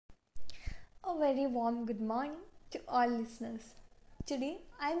very warm good morning to all listeners. Today,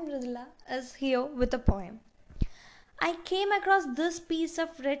 I'm Mridula is here with a poem. I came across this piece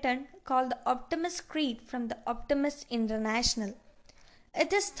of written called The Optimist Creed from the Optimist International.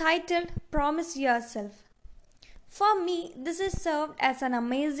 It is titled Promise Yourself. For me, this is served as an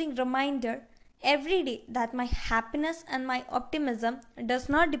amazing reminder every day that my happiness and my optimism does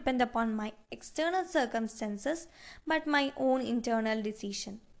not depend upon my external circumstances but my own internal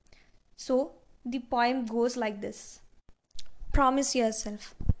decision. So, the poem goes like this. Promise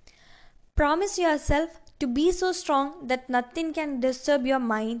yourself. Promise yourself to be so strong that nothing can disturb your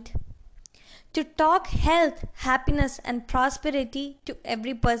mind. To talk health, happiness, and prosperity to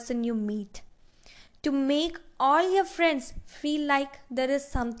every person you meet. To make all your friends feel like there is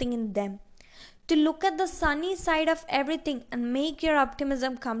something in them. To look at the sunny side of everything and make your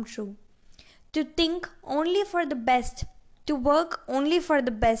optimism come true. To think only for the best. To work only for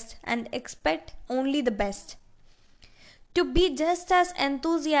the best and expect only the best. To be just as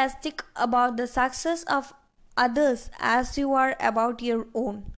enthusiastic about the success of others as you are about your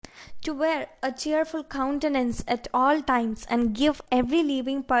own. To wear a cheerful countenance at all times and give every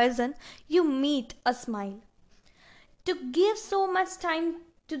living person you meet a smile. To give so much time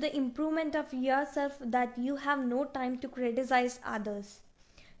to the improvement of yourself that you have no time to criticize others.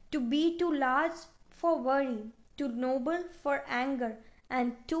 To be too large for worry, too noble for anger,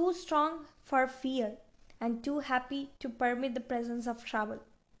 and too strong for fear, and too happy to permit the presence of trouble.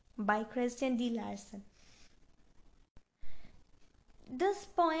 By Christian D. Larson. This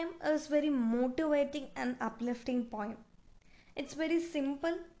poem is very motivating and uplifting poem. It's very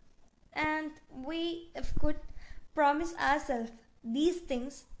simple and we if could promise ourselves these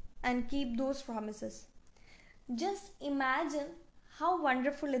things and keep those promises. Just imagine how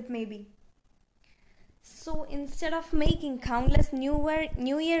wonderful it may be. So instead of making countless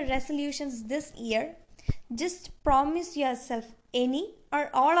New Year resolutions this year, just promise yourself any or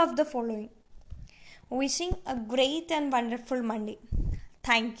all of the following. Wishing a great and wonderful Monday.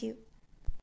 Thank you.